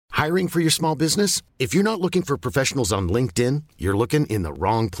Hiring for your small business? If you're not looking for professionals on LinkedIn, you're looking in the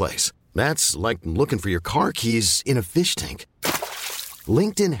wrong place. That's like looking for your car keys in a fish tank.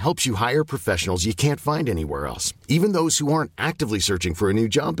 LinkedIn helps you hire professionals you can't find anywhere else, even those who aren't actively searching for a new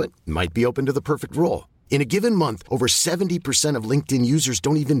job but might be open to the perfect role. In a given month, over 70% of LinkedIn users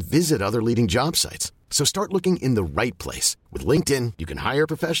don't even visit other leading job sites. So start looking in the right place. With LinkedIn, you can hire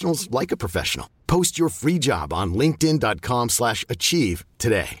professionals like a professional. Post your free job on linkedin.com/achieve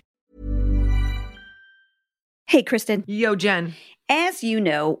today. Hey, Kristen. Yo, Jen. As you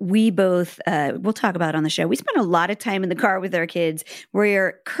know, we both, we'll talk about on the show, we spend a lot of time in the car with our kids.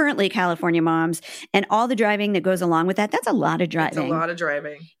 We're currently California moms, and all the driving that goes along with that, that's a lot of driving. It's a lot of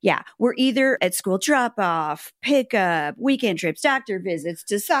driving. Yeah. We're either at school drop-off, pickup, weekend trips, doctor visits,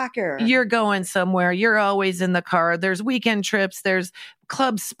 to soccer. You're going somewhere. You're always in the car. There's weekend trips. There's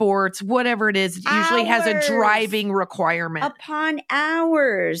club sports, whatever it is. It usually has a driving requirement. Upon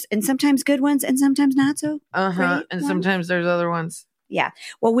hours. And sometimes good ones and sometimes not so great And ones. sometimes there's other ones. Yeah.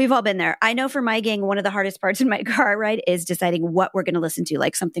 Well, we've all been there. I know for my gang, one of the hardest parts in my car ride is deciding what we're going to listen to,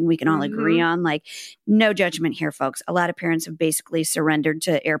 like something we can all agree on. Like, no judgment here, folks. A lot of parents have basically surrendered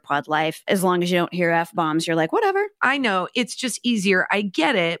to AirPod life. As long as you don't hear F-bombs, you're like, whatever. I know. It's just easier. I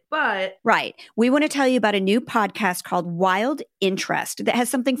get it, but... Right. We want to tell you about a new podcast called Wild Interest that has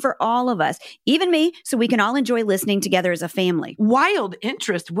something for all of us, even me, so we can all enjoy listening together as a family. Wild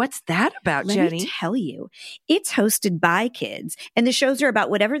Interest? What's that about, Let Jenny? me tell you. It's hosted by kids, and the shows are about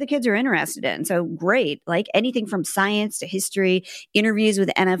whatever the kids are interested in. So great, like anything from science to history, interviews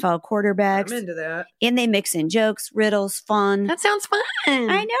with NFL quarterbacks. I'm into that. And they mix in jokes, riddles, fun. That sounds fun.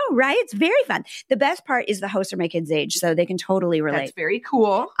 I know, right? It's very fun. The best part is the hosts are my kids' age, so they can totally relate. That's very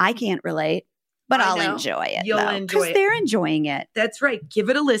cool. I can't relate, but I'll know. enjoy it. You'll enjoy because it. they're enjoying it. That's right. Give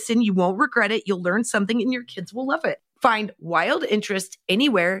it a listen. You won't regret it. You'll learn something and your kids will love it. Find Wild Interest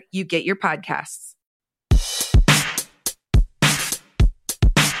anywhere you get your podcasts.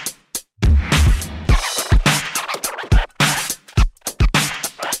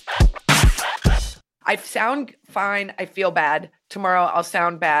 I sound fine. I feel bad. Tomorrow I'll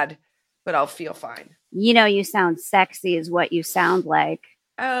sound bad, but I'll feel fine. You know, you sound sexy is what you sound like.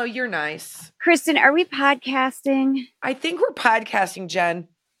 Oh, you're nice. Kristen, are we podcasting? I think we're podcasting, Jen.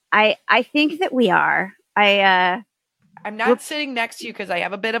 I think that we are. I'm not sitting next to you because I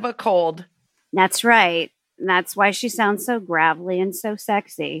have a bit of a cold. That's right. That's why she sounds so gravelly and so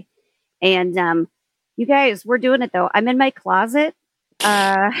sexy. And you guys, we're doing it though. I'm in my closet.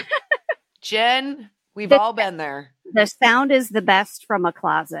 Jen, we've all been there. The sound is the best from a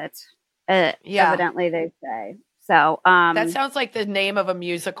closet. Evidently, they say. So that sounds like the name of a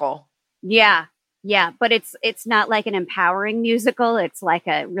musical. Yeah. But it's not like an empowering musical. It's like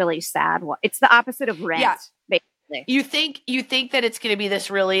a really sad one. It's the opposite of Rent, basically. You think that it's going to be this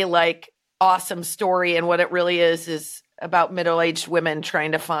really like awesome story, and what it really is about middle-aged women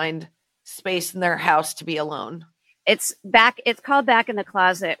trying to find space in their house to be alone. It's called Back in the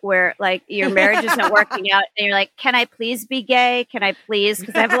Closet, where like your marriage isn't working out and you're like, can I please be gay? Can I please?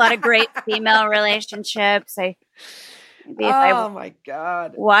 Because I have a lot of great female relationships. If my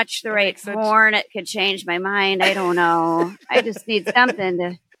God. Watch the right porn, it could change my mind. I don't know. I just need something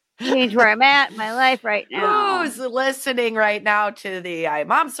to change where I'm at in my life right now. Who's listening right now to the I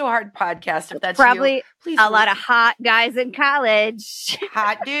Mom So Hard podcast? If that's probably you, please lot of hot guys in college.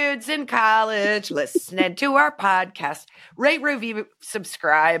 Hot dudes in college listening to our podcast. Rate, review,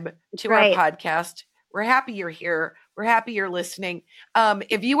 subscribe to our podcast. We're happy you're here. We're happy you're listening.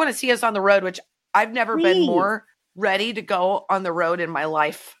 If you want to see us on the road, which I've never been more ready to go on the road in my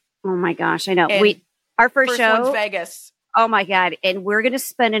life. Oh my gosh, I know. And our first show one's Vegas. Oh my God. And we're going to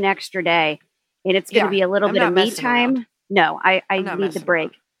spend an extra day, and it's going to be a little bit of me time. Around. No, I need the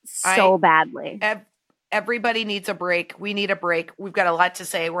break so badly. Everybody needs a break. We need a break. We've got a lot to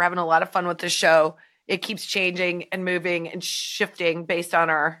say. We're having a lot of fun with the show. It keeps changing and moving and shifting based on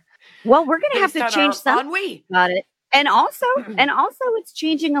our. Well, we're going to have to change something about it. And also it's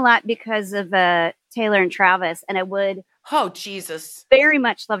changing a lot because of Taylor and Travis. And I would. Oh, Jesus. Very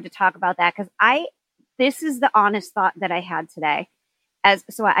much love to talk about that because this is the honest thought that I had today.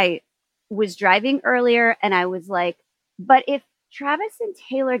 So I was driving earlier and I was like, but if Travis and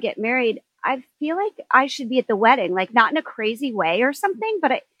Taylor get married, I feel like I should be at the wedding, like not in a crazy way or something,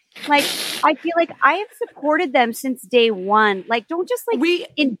 but I feel like I have supported them since day one. Like, don't just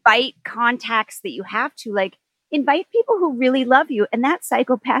invite contacts that you have to, like invite people who really love you. And that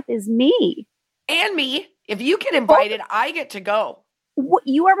psychopath is me. And me. If you get invited, I get to go.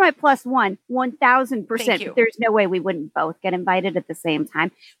 You are my plus one, 1,000%. There's no way we wouldn't both get invited at the same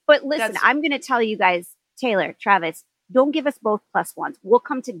time. But listen, I'm going to tell you guys, Taylor, Travis, don't give us both +1s. We'll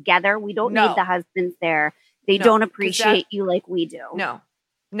come together. We don't need the husbands there. They don't appreciate you like we do.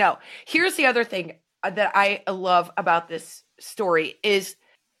 No. Here's the other thing that I love about this story is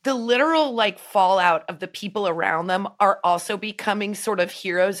the literal like fallout of the people around them are also becoming sort of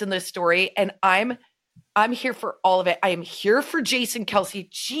heroes in this story. And I'm here for all of it. I am here for Jason Kelce.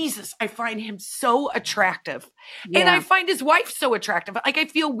 Jesus, I find him so attractive. Yeah. And I find his wife so attractive. Like, I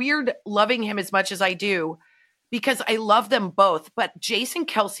feel weird loving him as much as I do because I love them both. But Jason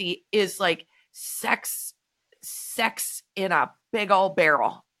Kelce is like sex in a big old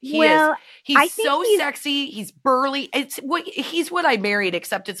barrel. He's so sexy. He's burly. He's what I married,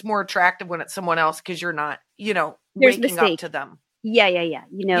 except it's more attractive when it's someone else because you're not, waking up to them. Yeah. You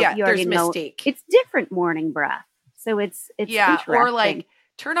already know mistake. It's different morning breath. So it's or like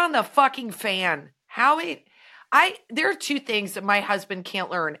turn on the fucking fan. There are two things that my husband can't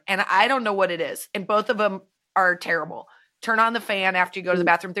learn, and I don't know what it is, and both of them are terrible. Turn on the fan after you go to the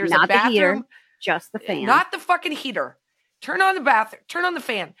bathroom. There's not a bathroom, the heater, just the fan, not the fucking heater. Turn on the bathroom. Turn on the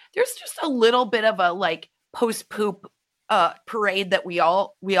fan. There's just a little bit of a like post poop parade that we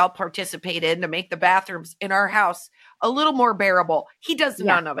all participate in to make the bathrooms in our house a little more bearable. He does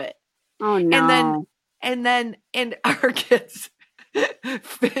none of it. Oh no. And then our kids,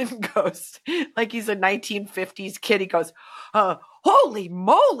 Finn goes like he's a 1950s kid. He goes, holy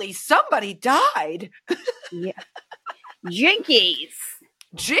moly, somebody died. Yeah. Jinkies.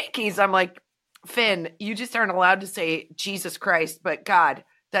 I'm like, Finn, you just aren't allowed to say Jesus Christ, but God,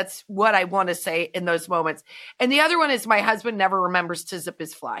 that's what I want to say in those moments. And the other one is my husband never remembers to zip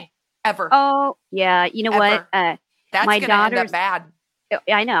his fly ever. Oh yeah. You know what? That's my going to end up bad.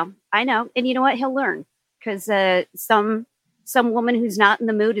 I know. And you know what? He'll learn because some woman who's not in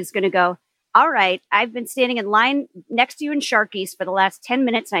the mood is going to go, all right, I've been standing in line next to you in Sharky's for the last 10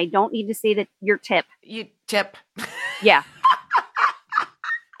 minutes and I don't need to see that your tip. You tip. Yeah.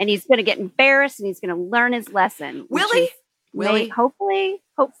 And he's going to get embarrassed and he's going to learn his lesson. Will he? Hopefully.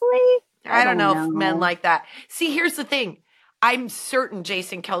 I don't know if men like that. See, here's the thing. I'm certain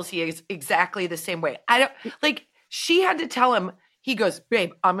Jason Kelce is exactly the same way. I don't like, she had to tell him, he goes,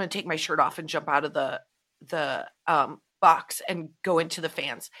 babe, I'm going to take my shirt off and jump out of the box and go into the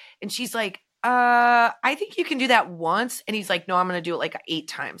fans. And she's like, I think you can do that once. And he's like, no, I'm going to do it like 8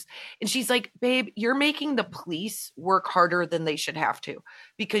 times. And she's like, babe, you're making the police work harder than they should have to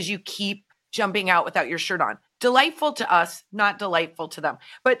because you keep jumping out without your shirt on. Delightful to us, not delightful to them.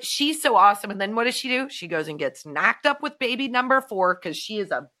 But she's so awesome. And then what does she do? She goes and gets knocked up with baby number 4 because she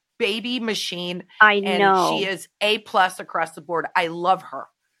is a baby machine. I know. And she is A+ across the board. I love her.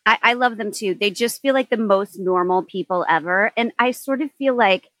 I love them too. They just feel like the most normal people ever. And I sort of feel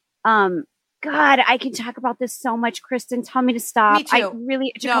like, God, I can talk about this so much, Kristen. Tell me to stop. Me too. I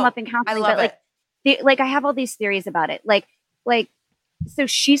really should come up and counseling. I love it. I have all these theories about it. So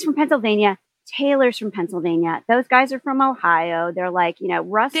she's from Pennsylvania. Taylor's from Pennsylvania. Those guys are from Ohio. They're like,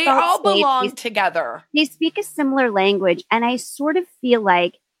 Rust Belt They all states. belong together. They speak a similar language. And I sort of feel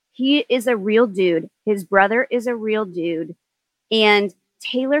like he is a real dude. His brother is a real dude. And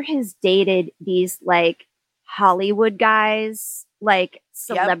Taylor has dated these like Hollywood guys, like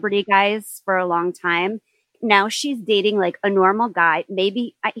celebrity guys for a long time. Now she's dating like a normal guy.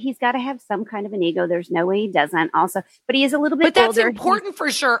 Maybe he's got to have some kind of an ego. There's no way he doesn't also, but he is a little bit older. But that's important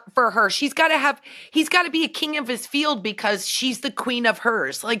for her. He's got to be a king of his field because she's the queen of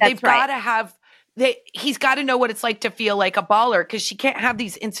hers. Like they've got to have, he's got to know what it's like to feel like a baller because she can't have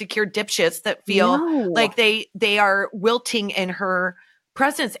these insecure dipshits that feel like they are wilting in her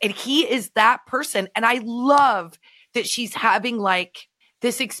presence. And he is that person. And I love that she's having like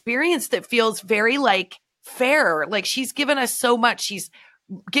this experience that feels very like fair. Like she's given us so much. She's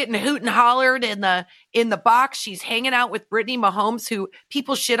getting hoot and hollered in the box. She's hanging out with Brittany Mahomes, who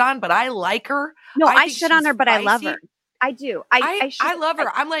people shit on, but I like her. No, I shit on her, but I love her. I do. I love her.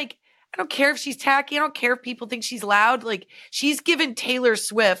 I'm like, I don't care if she's tacky. I don't care if people think she's loud. Like she's given Taylor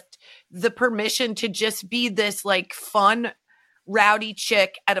Swift the permission to just be this like fun, rowdy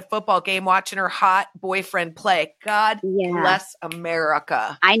chick at a football game watching her hot boyfriend play. God bless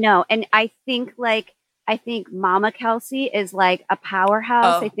America. I know. And I think Mama Kelce is like a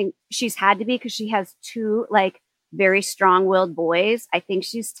powerhouse. I think she's had to be because she has 2 like very strong-willed boys. I think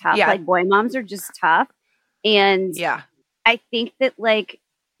she's tough. Yeah. Like boy moms are just tough. And I think that like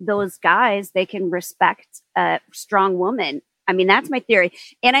those guys, they can respect a strong woman. I mean, that's my theory.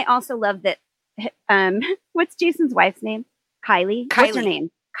 And I also love that. What's Jason's wife's name? Kylie. What's her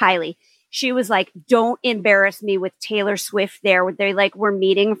name? Kylie. She was like, don't embarrass me with Taylor Swift there. They like were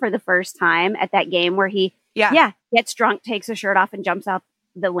meeting for the first time at that game where he gets drunk, takes his shirt off and jumps out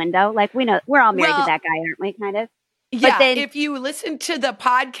the window. Like we know we're all married to that guy, aren't we? Kind of. Yeah, but then, if you listen to the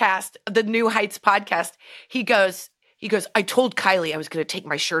podcast, the New Heights podcast, he goes, I told Kylie I was going to take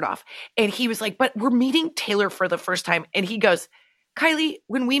my shirt off. And he was like, but we're meeting Taylor for the first time. And he goes, Kylie,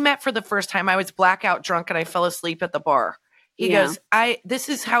 when we met for the first time, I was blackout drunk and I fell asleep at the bar. He goes, this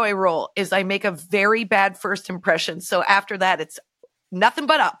is how I roll, is I make a very bad first impression. So after that, it's nothing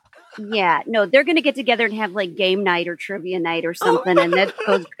but up. Yeah, no, they're going to get together and have like game night or trivia night or something. And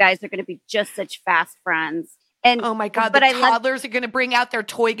those guys are going to be just such fast friends. And oh my God, the toddlers are going to bring out their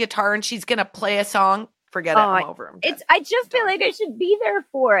toy guitar and she's going to play a song. Forget it. I'm over. I just feel like I should be there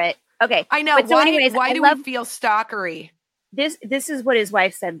for it. Okay. I know. But so why do we feel stalkery? This is what his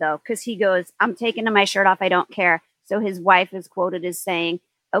wife said, though, because he goes, I'm taking my shirt off. I don't care. So his wife is quoted as saying,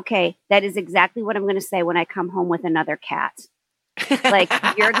 okay, that is exactly what I'm going to say when I come home with another cat. Like,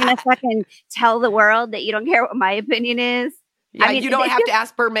 you're going to fucking tell the world that you don't care what my opinion is. Yeah, I mean, you don't have to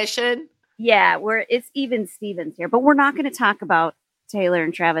ask permission. Yeah, it's even Stevens here, but we're not going to talk about Taylor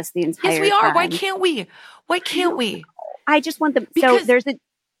and Travis the entire time. Yes, we are. Why can't we? Why can't we? I just want them. So there's a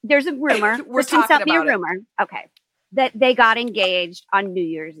rumor. We're talking about a rumor. Okay, that they got engaged on New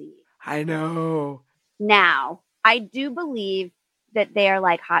Year's Eve. I know. Now, I do believe that they are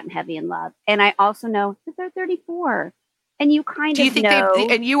like hot and heavy in love, and I also know that they're 34. And you kind do you of think know.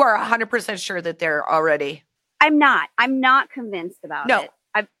 And you are 100% sure that they're already. I'm not convinced about it.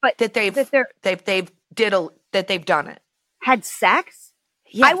 But that they've done it. Had sex?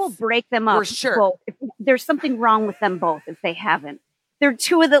 Yes. I will break them up. For sure. Both. There's something wrong with them both if they haven't. They're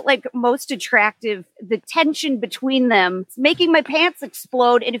two of the like most attractive. The tension between them is making my pants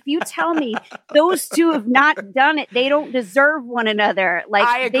explode. And if you tell me those two have not done it, they don't deserve one another. Like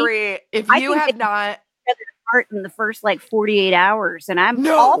I agree. If you have not in the first like 48 hours, and I'm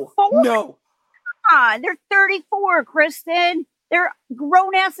all for no. Come on, they're 34, Kristen. They're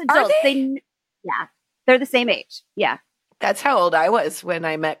grown ass adults. Yeah, they're the same age. Yeah, that's how old I was when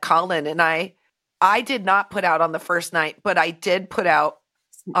I met Colin, and I did not put out on the first night, but I did put out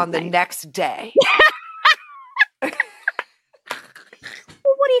on the next day.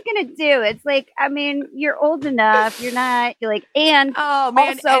 Well, what are you gonna do? It's like, I mean, you're old enough. You're like, and oh man,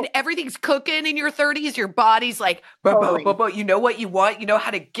 also, and everything's cooking in your 30s. Your body's like, you know what you want. You know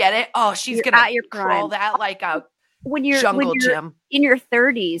how to get it. Oh, she's gonna crawl that like a jungle gym. In your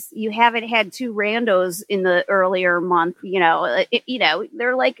 30s, you haven't had two randos in the earlier month.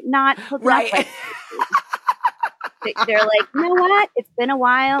 They're like not hooked right. Up they're like, you know what? It's been a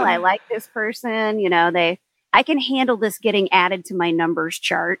while. I like this person. I can handle this getting added to my numbers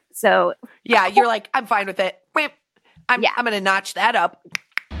chart. So yeah, you're like, I'm fine with it. I'm going to notch that up.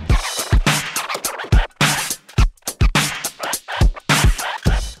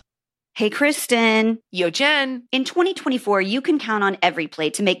 Hey, Kristen. Yo, Jen. In 2024, you can count on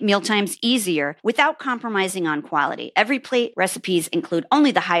EveryPlate to make mealtimes easier without compromising on quality. EveryPlate recipes include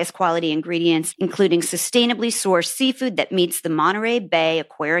only the highest quality ingredients, including sustainably sourced seafood that meets the Monterey Bay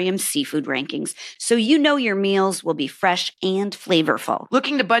Aquarium seafood rankings, so you know your meals will be fresh and flavorful.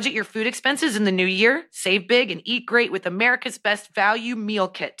 Looking to budget your food expenses in the new year? Save big and eat great with America's Best Value Meal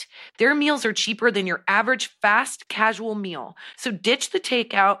Kit. Their meals are cheaper than your average fast casual meal, so ditch the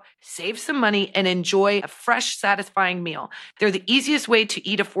takeout, save some money, and enjoy a fresh, satisfying meal. They're the easiest way to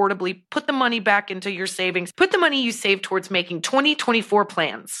eat affordably. Put the money back into your savings. Put the money you save towards making 2024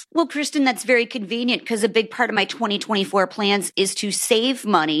 plans. Well, Kristen, that's very convenient because a big part of my 2024 plans is to save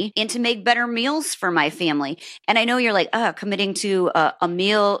money and to make better meals for my family. And I know you're like, committing to a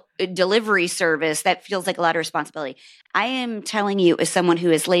meal delivery service, that feels like a lot of responsibility. I am telling you, as someone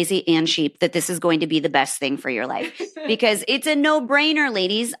who is lazy and cheap, that this is going to be the best thing for your life because it's a no-brainer,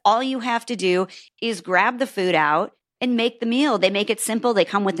 ladies. All you have to do is grab the food out and make the meal. They make it simple. They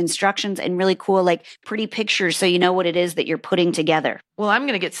come with instructions and really cool, like pretty pictures so you know what it is that you're putting together. Well, I'm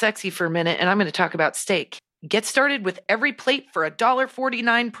going to get sexy for a minute and I'm going to talk about steak. Get started with EveryPlate for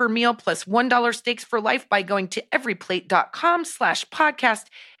 $1.49 per meal plus $1 steaks for life by going to everyplate.com/podcast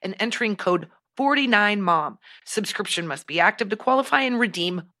and entering code 49mom. Subscription must be active to qualify and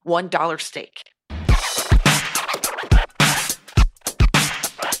redeem $1 steak.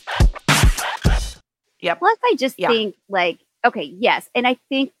 Yep. Plus, I just think okay, yes. And I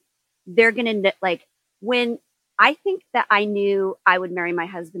think they're going to when I think that I knew I would marry my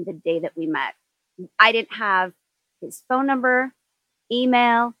husband the day that we met. I didn't have his phone number,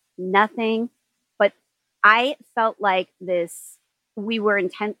 email, nothing, but I felt like we were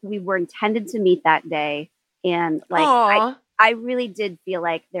intended to meet that day. And I really did feel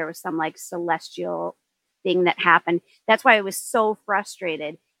like there was some celestial thing that happened. That's why I was so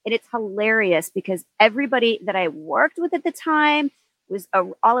frustrated. And it's hilarious because everybody that I worked with at the time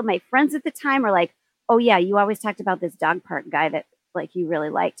all of my friends at the time are like, oh yeah, you always talked about this dog park guy that like you really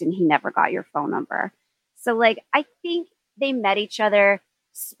liked and he never got your phone number. So like, I think they met each other,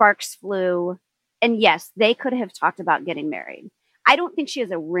 sparks flew, and yes, they could have talked about getting married. I don't think she has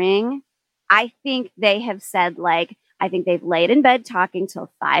a ring. I think they have said like, I think they've laid in bed talking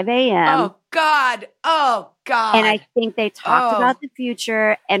till 5 a.m. Oh God. Oh God. And I think they talked about the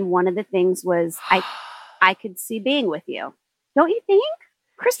future. And one of the things was, I could see being with you. Don't you think?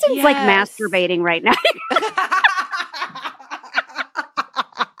 Kristen's like masturbating right now.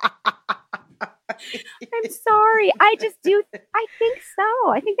 I'm sorry. I think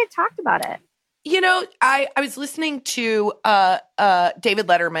so. I think they've talked about it. You know, I was listening to David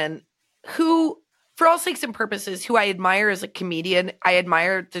Letterman, who, for all sakes and purposes, who I admire as a comedian. I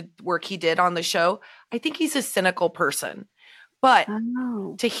admire the work he did on the show. I think he's a cynical person. But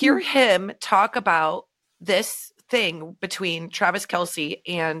to hear him talk about this thing between Travis Kelce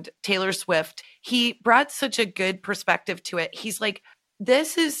and Taylor Swift, he brought such a good perspective to it. He's like,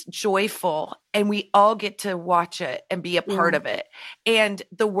 this is joyful and we all get to watch it and be a part of it. And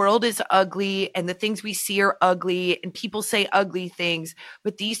the world is ugly and the things we see are ugly and people say ugly things,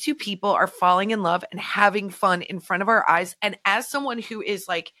 but these two people are falling in love and having fun in front of our eyes. And as someone who is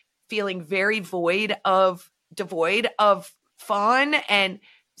like feeling very devoid of fun and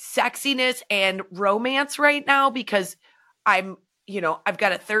sexiness and romance right now, because I've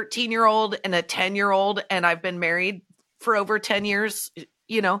got a 13-year-old and a 10-year-old and I've been married for over 10 years,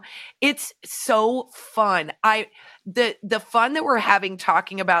 it's so fun. The fun that we're having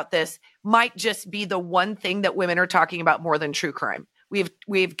talking about this might just be the one thing that women are talking about more than true crime.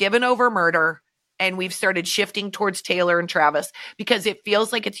 We've given over murder and we've started shifting towards Taylor and Travis because it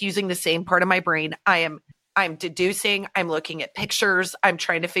feels like it's using the same part of my brain. I'm deducing, I'm looking at pictures, I'm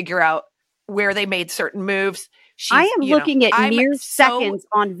trying to figure out where they made certain moves. I am looking at mere seconds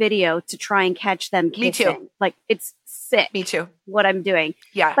on video to try and catch them kissing. Me too. Like, it's sick. Me too. What I'm doing.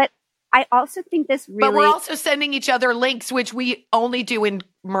 Yeah. But I also think this really... But we're also sending each other links, which we only do in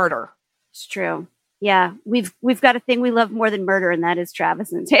murder. It's true. Yeah. We've got a thing we love more than murder, and that is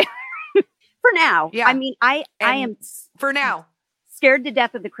Travis and Taylor. For now. Yeah. I mean, I am... For now. Scared to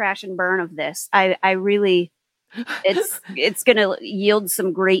death of the crash and burn of this. I really... It's going to yield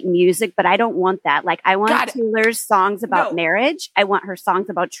some great music, but I don't want that. Like, I want Taylor's songs about marriage. I want her songs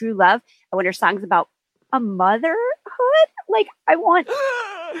about true love. I want her songs about a motherhood. Like, I want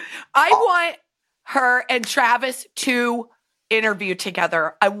her and Travis to interview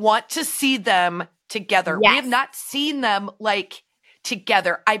together. I want to see them together. Yes. We have not seen them like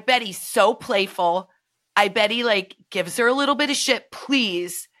together. I bet he's so playful. I bet he like gives her a little bit of shit.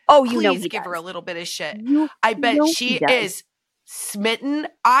 Please give her a little bit of shit. I bet she is smitten.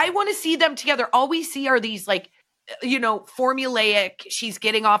 I want to see them together. All we see are these like, formulaic, she's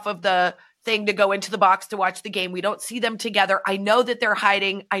getting off of the thing to go into the box to watch the game. We don't see them together. I know that they're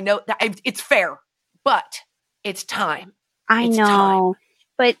hiding. I know that it's fair, but it's time. I know,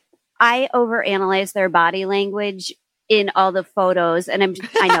 but I overanalyze their body language in all the photos. And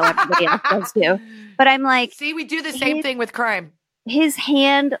I know everybody else does too, but I'm like, see, we do the same thing with crime. His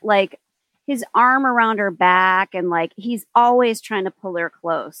hand, like his arm around her back, and like he's always trying to pull her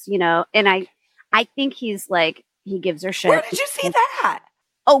close, and I think he's like, he gives her shit. Where did you see that?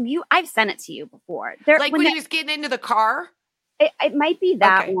 Oh, I've sent it to you before. Like when he was getting into the car? It might be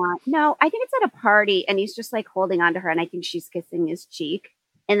that one. No, I think it's at a party and he's just like holding on to her and I think she's kissing his cheek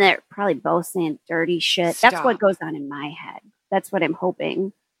and they're probably both saying dirty shit. Stop. That's what goes on in my head. That's what I'm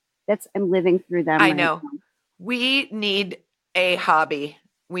hoping. I'm living through them. I know. We need a hobby.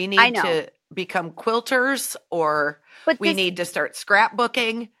 We need to become quilters we need to start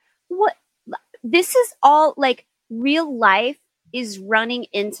scrapbooking. What? This is all like real life is running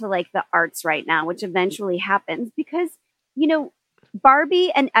into like the arts right now, which eventually happens because,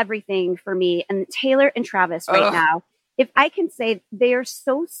 Barbie and everything for me and Taylor and Travis right now, if I can say they are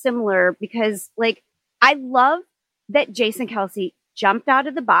so similar because like, I love that Jason Kelce jumped out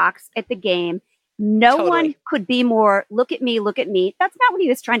of the box at the game. No one could be more, look at me. That's not what he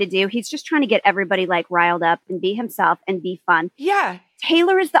was trying to do. He's just trying to get everybody like riled up and be himself and be fun. Yeah.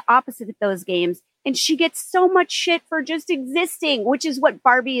 Taylor is the opposite at those games. And she gets so much shit for just existing, which is what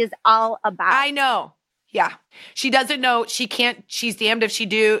Barbie is all about. I know. Yeah. She doesn't know. She can't. She's damned if she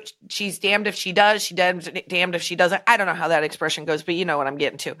do. She's damned if she does. She's damned if she doesn't. I don't know how that expression goes, but you know what I'm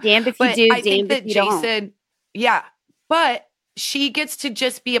getting to. Damned if you do, damned if you don't. Yeah. But she gets to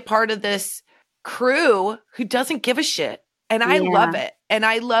just be a part of this crew who doesn't give a shit. And I love it. And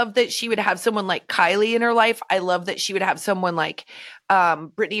I love that she would have someone like Kylie in her life. I love that she would have someone like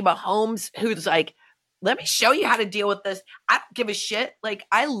Brittany Mahomes, who's like let me show you how to deal with this. I don't give a shit. Like,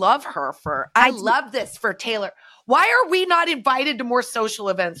 I love her love this for Taylor. Why are we not invited to more social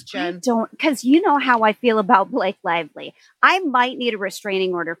events, Jen? I don't, because you know how I feel about Blake Lively. I might need a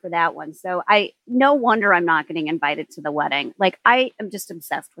restraining order for that one. So no wonder I'm not getting invited to the wedding. Like, I am just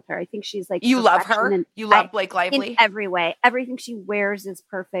obsessed with her. I think she's like, you love her. You love Blake Lively in every way. Everything she wears is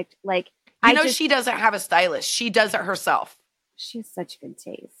perfect. Like, she doesn't have a stylist. She does it herself. She has such good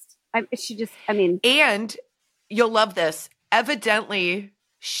taste. And you'll love this. Evidently,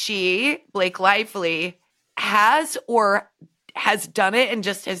 Blake Lively, has done it and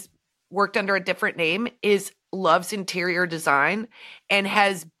just has worked under a different name, loves interior design and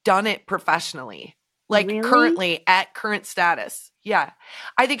has done it professionally. Like, really? Currently at current status. Yeah.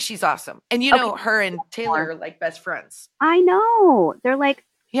 I think she's awesome. And her and Taylor are like best friends. I know. They're like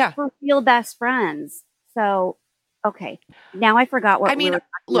for real best friends. So, okay. Now I forgot what we were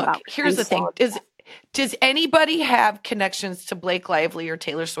talking about. Here's the thing. Does anybody have connections to Blake Lively or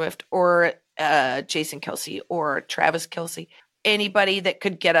Taylor Swift or Jason Kelce or Travis Kelce? Anybody that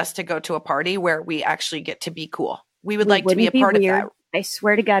could get us to go to a party where we actually get to be cool? We would like to be a part of that. I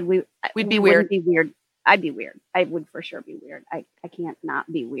swear to God, we'd be weird. Be weird. I'd be weird. I would for sure be weird. I can't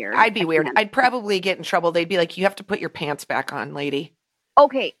not be weird. I'd be weird. I'd probably get in trouble. They'd be like, you have to put your pants back on, lady.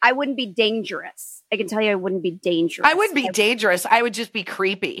 Okay, I wouldn't be dangerous. I can tell you I wouldn't be dangerous. I wouldn't be dangerous. I would just be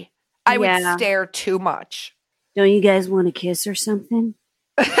creepy. I would stare too much. Don't you guys want to kiss or something?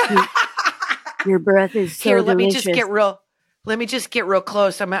 Your breath is so delicious. Let me just get real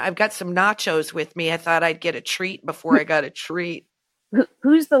close. I've got some nachos with me. I thought I'd get a treat before I got a treat.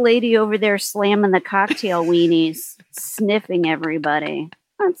 Who's the lady over there slamming the cocktail weenies, sniffing everybody?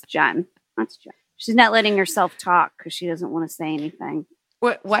 That's Jen. She's not letting herself talk because she doesn't want to say anything.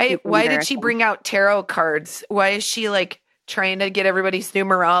 Why did she bring out tarot cards? Why is she like trying to get everybody's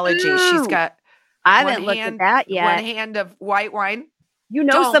numerology? She's got I haven't looked at that yet. One hand of white wine.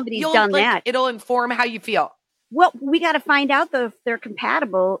 Somebody's done that. It'll inform how you feel. Well, we got to find out though if they're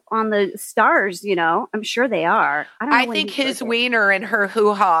compatible on the stars. I'm sure they are. I think his wiener and her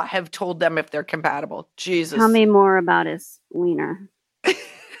hoo-ha have told them if they're compatible. Jesus. Tell me more about his wiener.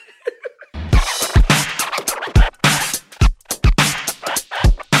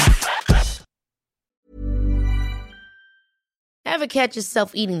 Ever catch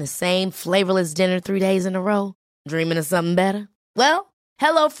yourself eating the same flavorless dinner 3 days in a row? Dreaming of something better? Well,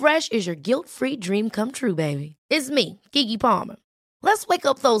 HelloFresh is your guilt-free dream come true, baby. It's me, Keke Palmer. Let's wake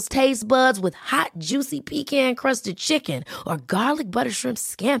up those taste buds with hot, juicy pecan-crusted chicken or garlic butter shrimp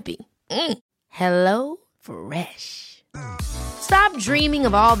scampi. Hello Fresh. Stop dreaming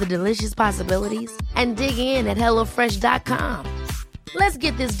of all the delicious possibilities and dig in at HelloFresh.com. Let's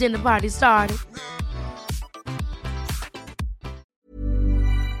get this dinner party started.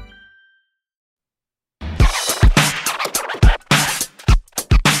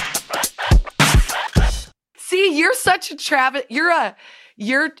 See, you're such a Travis.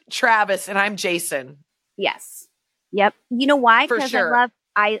 You're Travis, and I'm Jason. Yes. Yep. You know why? For sure.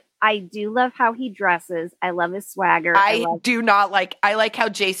 I do love how he dresses. I love his swagger. I like how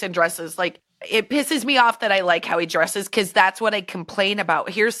Jason dresses. Like, it pisses me off that I like how he dresses because that's what I complain about.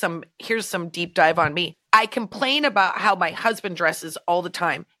 Here's some deep dive on me. I complain about how my husband dresses all the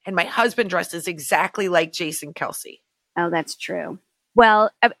time, and my husband dresses exactly like Jason Kelce. Oh, that's true. Well,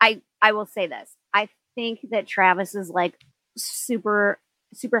 I will say this. I think that Travis is like super,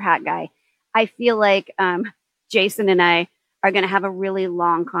 super hot guy. I feel like Jason and I are going to have a really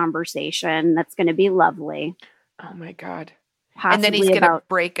long conversation that's going to be lovely. Oh my God. Possibly and then he's going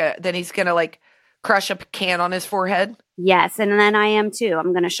to then he's going to like crush a can on his forehead. Yes. And then I am too.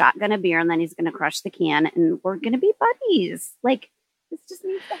 I'm going to shotgun a beer and then he's going to crush the can and we're going to be buddies. Like, this just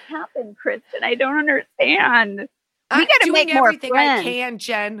needs to happen, Kristen. I don't understand. We got to make more everything friends. I can,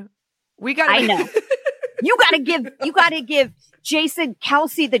 Jen. We got. I know. You got to give Jason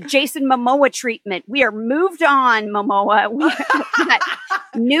Kelce the Jason Momoa treatment. We are moved on, Momoa. We got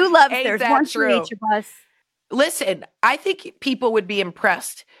new love. There's one for each of us. Listen, I think people would be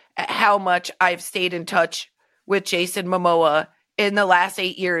impressed at how much I've stayed in touch with Jason Momoa in the last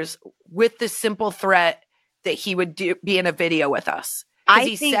 8 years with the simple threat that he would be in a video with us. Because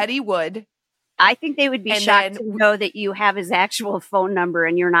he said he would. I think they would be shocked to know that you have his actual phone number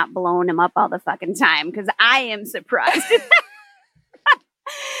and you're not blowing him up all the fucking time. Because I am surprised.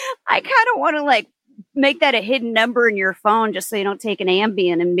 I kind of want to like make that a hidden number in your phone just so you don't take an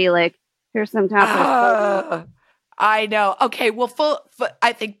Ambien and be like, here's some top. I know. Okay. Well,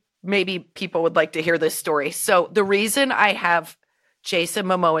 I think maybe people would like to hear this story. So the reason I have Jason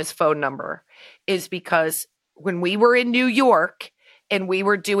Momoa's phone number is because when we were in New York and we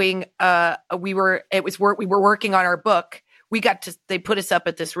were doing, we were working on our book. They put us up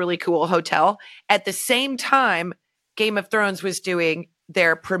at this really cool hotel. At the same time, Game of Thrones was doing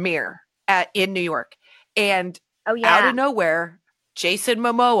their premiere in New York. And out of nowhere, Jason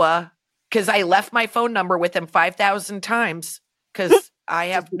Momoa, because I left my phone number with him 5,000 times because I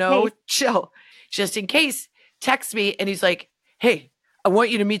have no chill, just in case, texts me and he's like, hey, I want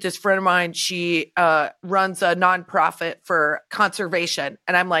you to meet this friend of mine. She runs a nonprofit for conservation.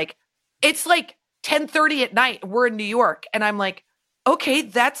 And I'm like, it's like 10:30 at night. We're in New York. And I'm like, okay,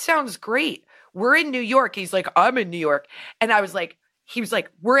 that sounds great. We're in New York. He's like, I'm in New York. And he was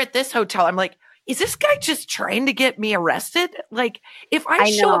like, we're at this hotel. I'm like, is this guy just trying to get me arrested? Like, if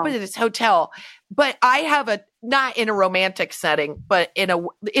I show up at this hotel, but I have not in a romantic setting, but in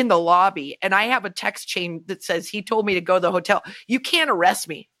the lobby, and I have a text chain that says he told me to go to the hotel, you can't arrest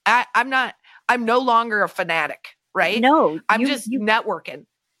me. I'm no longer a fanatic, right? No, I'm just networking.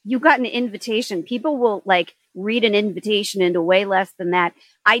 You got an invitation. People will like read an invitation into way less than that.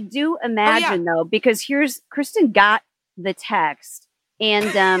 I do imagine though, because Kristen got the text.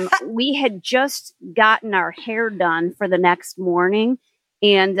 And we had just gotten our hair done for the next morning.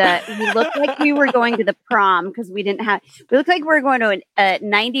 And we looked like we were going to the prom because we looked like we were going to a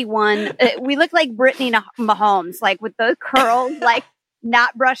 91. We looked like Brittany Mahomes, like with those curls, like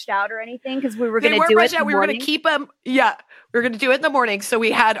not brushed out or anything because we were going to do it. We were going to keep them. Yeah, we were going to do it in the morning. So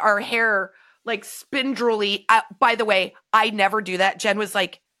we had our hair like spindrily. By the way, I never do that. Jen was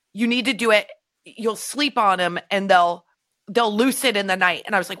like, you need to do it. You'll sleep on them and they'll loose it in the night.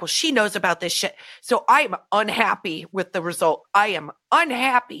 And I was like, well, she knows about this shit. So I'm unhappy with the result. I am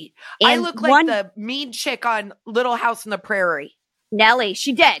unhappy. And I look like the mean chick on Little House on the Prairie. Nellie,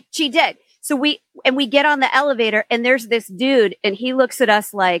 she did. So we get on the elevator and there's this dude and he looks at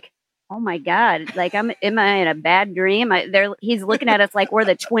us like, oh my God, like am I in a bad dream? He's looking at us like we're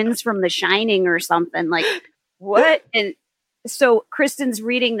the twins from The Shining or something. Like, what? And so Kristen's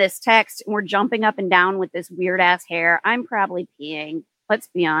reading this text and we're jumping up and down with this weird ass hair. I'm probably peeing. Let's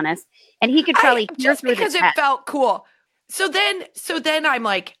be honest. And he could probably hear through because it felt cool. So then I'm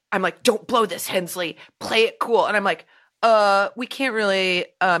like, don't blow this, Hensley. Play it cool. And I'm like, we can't really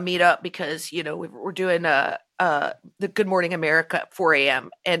meet up because, you know, we're doing the Good Morning America at 4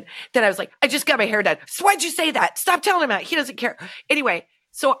 a.m. And then I was like, I just got my hair done. So why'd you say that? Stop telling him that. He doesn't care. Anyway,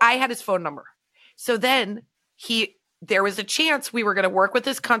 so I had his phone number. So then there was a chance we were going to work with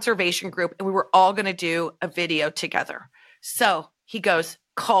this conservation group and we were all going to do a video together. So he goes,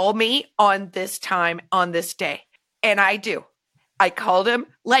 call me on this time on this day. And I do. I called him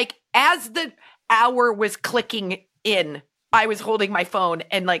like as the hour was clicking in, I was holding my phone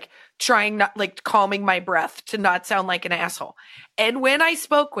and like trying not like calming my breath to not sound like an asshole. And when I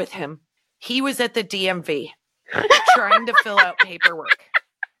spoke with him, he was at the DMV trying to fill out paperwork.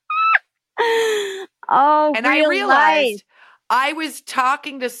 Oh, and I realized I was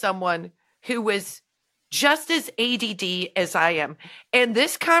talking to someone who was just as ADD as I am. And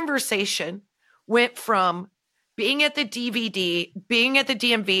this conversation went from being at the DMV,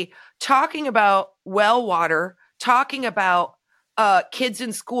 talking about well water, talking about kids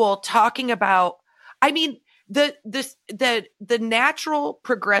in school, talking about, I mean, the natural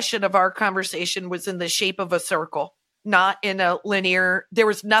progression of our conversation was in the shape of a circle. Not in a linear, there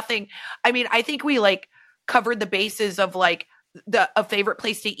was nothing. I mean, I think we like covered the bases of like a favorite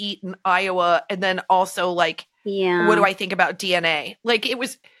place to eat in Iowa. And then also like, what do I think about DNA? Like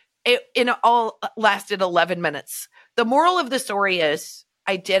it all lasted 11 minutes. The moral of the story is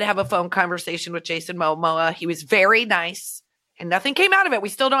I did have a phone conversation with Jason Momoa. He was very nice and nothing came out of it. We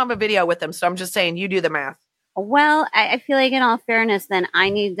still don't have a video with him. So I'm just saying, you do the math. Well, I feel like in all fairness, then I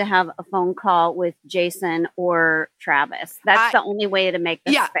need to have a phone call with Jason or Travis. That's the only way to make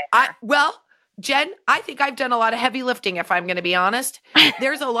this fair. Jen, I think I've done a lot of heavy lifting, if I'm going to be honest.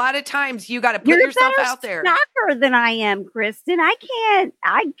 There's a lot of times you got to put yourself out there. You're better than I am, Kristen. I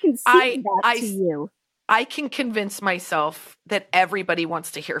can see that to you. I can convince myself that everybody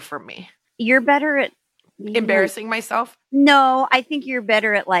wants to hear from me. You're better at embarrassing myself? No, I think you're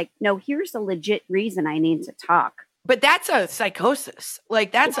better at like, no, here's a legit reason I need to talk. But that's a psychosis.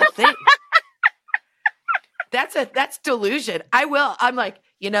 Like that's a thing. That's delusion. I'm like,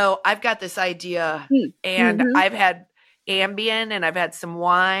 you know, I've got this idea and I've had Ambien and I've had some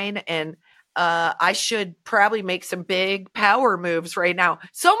wine and I should probably make some big power moves right now.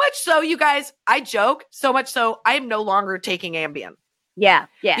 So much so, you guys, I joke, so much so I am no longer taking Ambien. Yeah.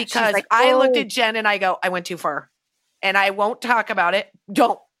 Because like, I looked at Jen and I go, I went too far. And I won't talk about it.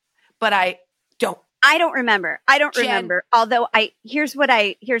 But I don't. I don't remember. Although here's what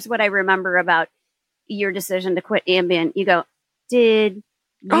I remember about your decision to quit Ambien. You go, did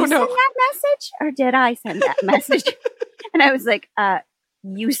you send that message or did I send that message? And I was like,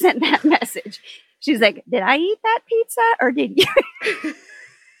 you sent that message. She's like, did I eat that pizza or did you?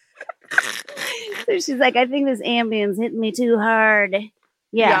 So she's like, I think this Ambien's hitting me too hard.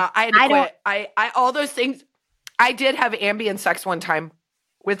 Yeah, I had to quit. I all those things. I did have Ambien sex one time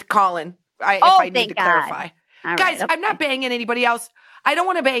with Colin. If I need to clarify. All Guys, right, okay. I'm not banging anybody else. I don't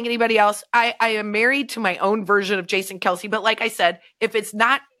want to bang anybody else. I am married to my own version of Jason Kelsey. But like I said, if it's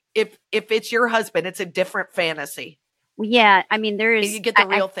not, if it's your husband, it's a different fantasy. Well, yeah, I mean, You get the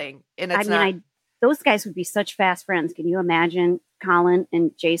real thing. And it's those guys would be such fast friends. Can you imagine Colin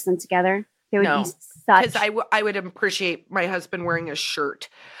and Jason together? They would be such. Because I would appreciate my husband wearing a shirt.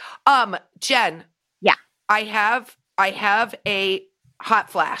 Jen. Yeah. I have a hot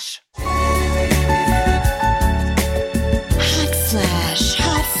flash.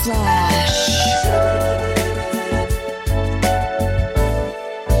 Hot flash.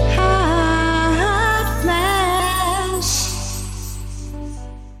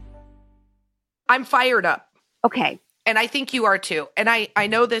 I'm fired up. Okay. And I think you are too. And I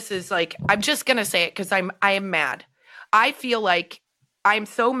know this is like, I'm just going to say it because I am mad. I feel like I'm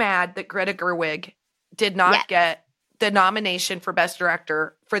so mad that Greta Gerwig did not get the nomination for Best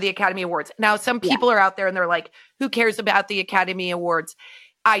Director for the Academy Awards. Now, some people are out there and they're like, who cares about the Academy Awards?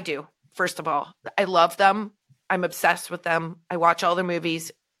 I do. First of all, I love them. I'm obsessed with them. I watch all their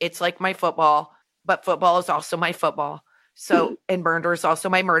movies. It's like my football, but football is also my football. So, and murder is also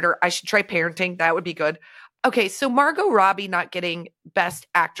my murder. I should try parenting. That would be good. Okay. So Margot Robbie not getting Best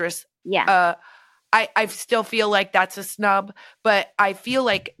Actress. Yeah. I still feel like that's a snub, but I feel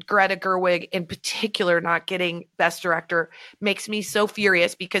like Greta Gerwig in particular not getting Best Director makes me so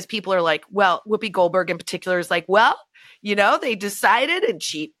furious because people are like, well, Whoopi Goldberg in particular is like, well, you know, they decided and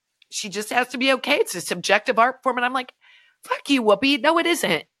she just has to be okay. It's a subjective art form. And I'm like, fuck you, Whoopi. No, it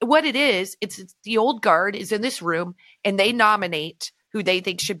isn't. What it is, it's the old guard is in this room and they nominate who they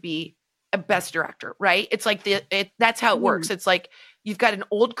think should be a Best Director, right? It's like that's how it works. It's like you've got an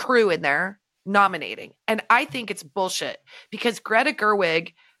old crew in there nominating. And I think it's bullshit because Greta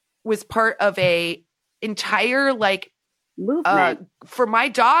Gerwig was part of a entire like movement. For my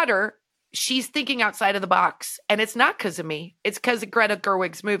daughter, she's thinking outside of the box. And it's not because of me. It's because of Greta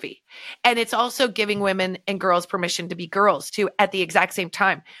Gerwig's movie. And it's also giving women and girls permission to be girls too at the exact same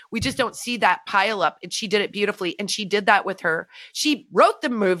time. We just don't see that pile up. And she did it beautifully. And she did that with her. She wrote the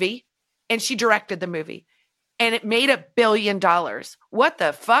movie and she directed the movie. And it made $1 billion. What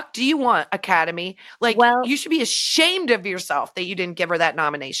the fuck do you want, Academy? Like, you should be ashamed of yourself that you didn't give her that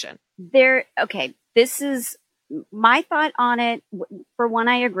nomination. Okay, this is my thought on it. For one,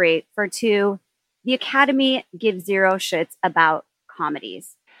 I agree. For two, the Academy gives zero shits about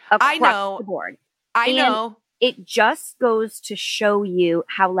comedies across the board. I know. It just goes to show you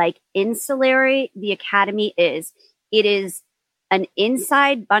how like insulary the Academy is. It is an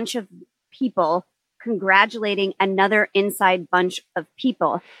inside bunch of people congratulating another inside bunch of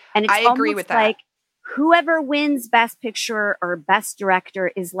people. And it's I agree with that. Like whoever wins Best Picture or Best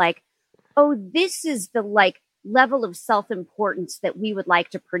Director is like, oh, this is the like level of self-importance that we would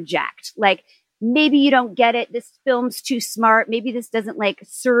like to project. Like maybe you don't get it. This film's too smart. Maybe this doesn't like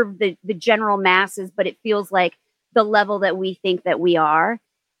serve the general masses, but it feels like the level that we think that we are.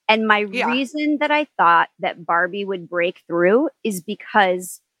 And my reason that I thought that Barbie would break through is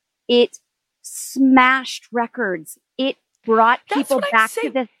because it smashed records. It brought people back to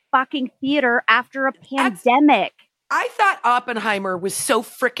the fucking theater after a pandemic. I thought Oppenheimer was so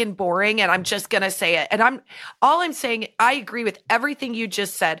freaking boring, and I'm just going to say it. And I'm saying, I agree with everything you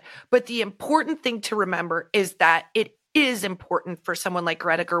just said, but the important thing to remember is that it is important for someone like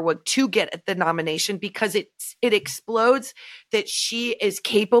Greta Gerwig to get the nomination because it explodes that she is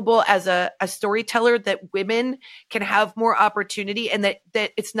capable as a storyteller, that women can have more opportunity, and that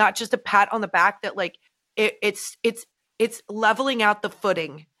it's not just a pat on the back, that like it's leveling out the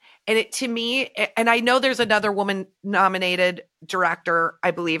footing. And it, to me, and I know there's another woman nominated director,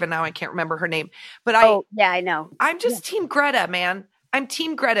 I believe, and now I can't remember her name, but I know. I'm just Team Greta, man. I'm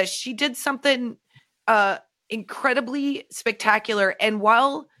Team Greta. She did something incredibly spectacular. And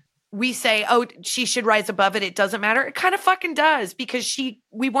while we say, oh, she should rise above it, it doesn't matter. It kind of fucking does, because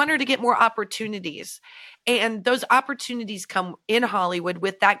we want her to get more opportunities. And those opportunities come in Hollywood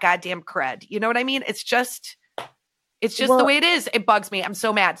with that goddamn cred. You know what I mean? It's just the way it is. It bugs me. I'm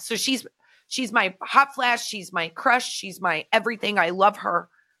so mad. So she's my hot flash. She's my crush. She's my everything. I love her.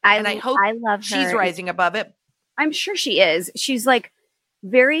 I hope she's rising above it. I'm sure she is. She's like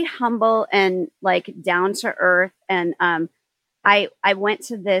very humble and like down to earth. And I went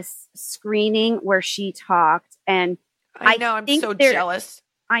to this screening where she talked, and I know. I'm so jealous.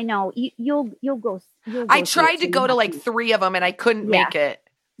 I know. You'll go. I tried to go to like 3 of them and I couldn't make it.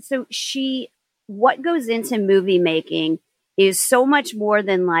 So what goes into movie making is so much more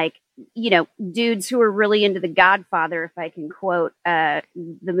than like, dudes who are really into The Godfather, if I can quote the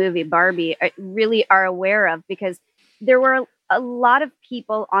movie Barbie, really are aware of, because there were a lot of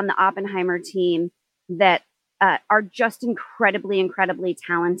people on the Oppenheimer team that are just incredibly, incredibly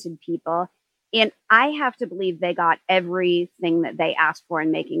talented people. And I have to believe they got everything that they asked for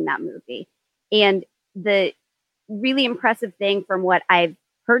in making that movie. And the really impressive thing from what I've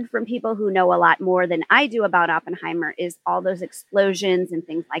heard from people who know a lot more than I do about Oppenheimer is all those explosions and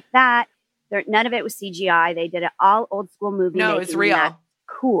things like that. None of it was CGI. They did it all old school movie. No, it's real.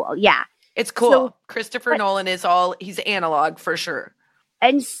 Cool. Yeah. It's cool. So, Christopher Nolan he's analog for sure.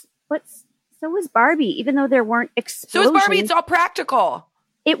 But so was Barbie, even though there weren't explosions. So was Barbie. It's all practical.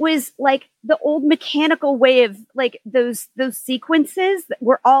 It was like the old mechanical way of like those sequences that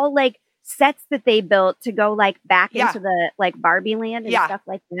were all like sets that they built to go like back into the like Barbie land and stuff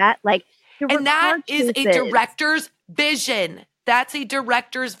like that. Like, and that is a director's vision. That's a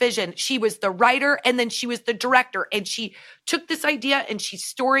director's vision. She was the writer and then she was the director, and she took this idea and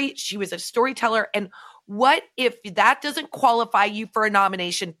she was a storyteller. And what if that doesn't qualify you for a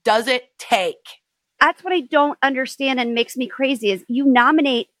nomination? Does it take? That's what I don't understand and makes me crazy is you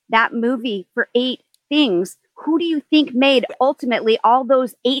nominate that movie for 8 things. Who do you think made ultimately all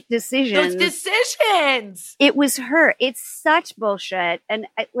those 8 decisions? Those decisions. It was her. It's such bullshit. And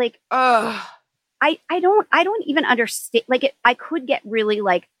I don't even understand. Like I could get really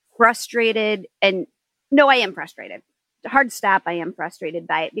like frustrated, and no, I am frustrated. Hard stop. I am frustrated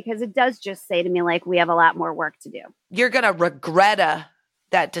by it because it does just say to me, like, we have a lot more work to do. You're going to regret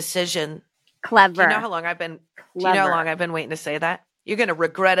that decision. Clever. Do you know how long I've been waiting to say that? You're going to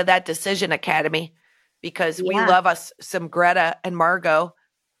regret that decision, Academy, because we love us some Greta and Margot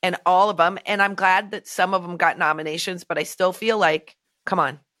and all of them. And I'm glad that some of them got nominations, but I still feel like, come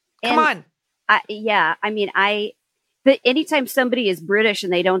on. Anytime somebody is British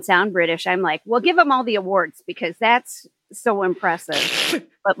and they don't sound British, I'm like, well, give them all the awards because that's so impressive.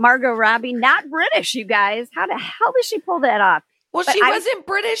 But Margot Robbie, not British, you guys. How the hell did she pull that off? Well, she wasn't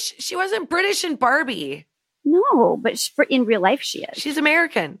British. She wasn't British in Barbie. No, but in real life, she is. She's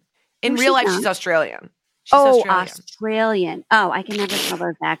American. In real life, she's Australian. Australian. Oh, I can never tell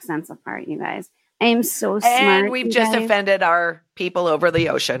those accents apart, you guys. I am so smart. And we've just offended our people over the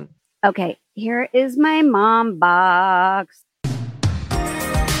ocean. Okay, here is my mom box.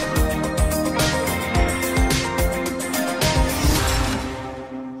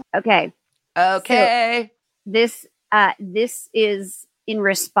 Okay. So this is in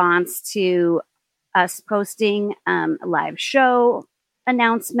response to us posting a live show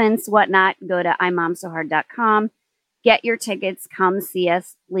announcements, whatnot. Go to imomsohard.com. Get your tickets. Come see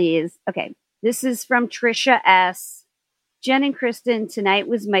us, please. Okay. This is from Trisha S. Jen and Kristen, tonight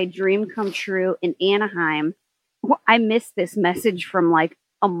was my dream come true in Anaheim. I missed this message from like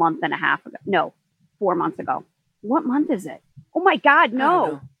a month and a half ago. No, 4 months ago. What month is it? Oh my God,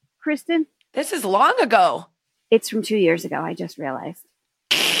 no. Kristen? This is long ago. It's from 2 years ago. I just realized.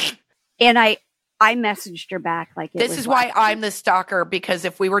 And I messaged her back like this is why I'm the stalker, because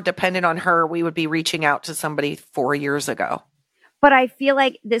if we were dependent on her, we would be reaching out to somebody 4 years ago. But I feel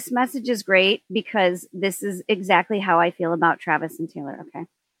like this message is great because this is exactly how I feel about Travis and Taylor. Okay.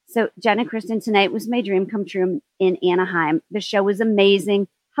 So Jen and Kristen, tonight was my dream come true in Anaheim. The show was amazing,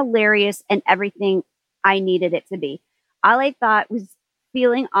 hilarious, and everything I needed it to be. All I thought was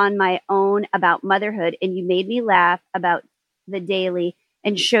feeling on my own about motherhood, and you made me laugh about the daily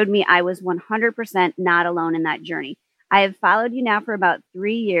and showed me I was 100% not alone in that journey. I have followed you now for about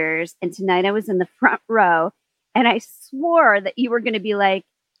 3 years, and tonight I was in the front row, and I swore that you were going to be like,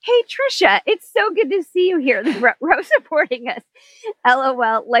 hey, Trisha, it's so good to see you here, the front row supporting us.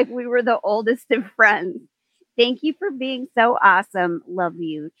 LOL, like we were the oldest of friends. Thank you for being so awesome. Love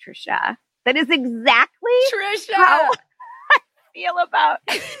you, Trisha. That is exactly Trisha. How I feel about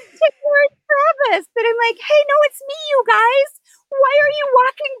Taylor and Travis. That I'm like, hey, no, it's me, you guys. Why are you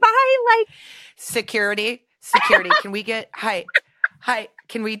walking by like security? Can we get hi?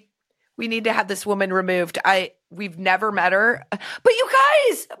 Can we need to have this woman removed. We've never met her. But you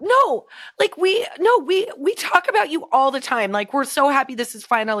guys, we talk about you all the time. Like, we're so happy this is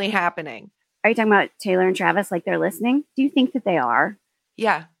finally happening. Are you talking about Taylor and Travis like they're listening? Do you think that they are?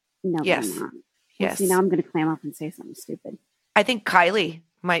 Yeah. No, yes. They're not. Yes. See, now I'm going to clam up and say something stupid. I think Kylie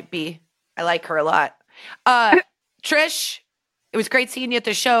might be. I like her a lot. Trish, it was great seeing you at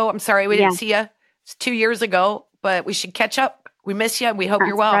the show. I'm sorry we didn't see you. It's 2 years ago, but we should catch up. We miss you, and we hope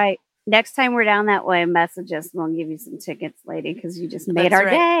you're well. Right. Next time we're down that way, message us and we'll give you some tickets, lady, because you just made That's our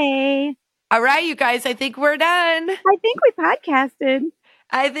right. day. All right, you guys, I think we're done. I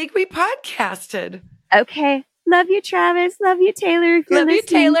think we podcasted. Okay. Love you, Travis. Love you, Taylor. If you're Love you,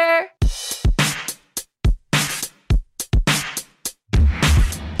 listening. Taylor.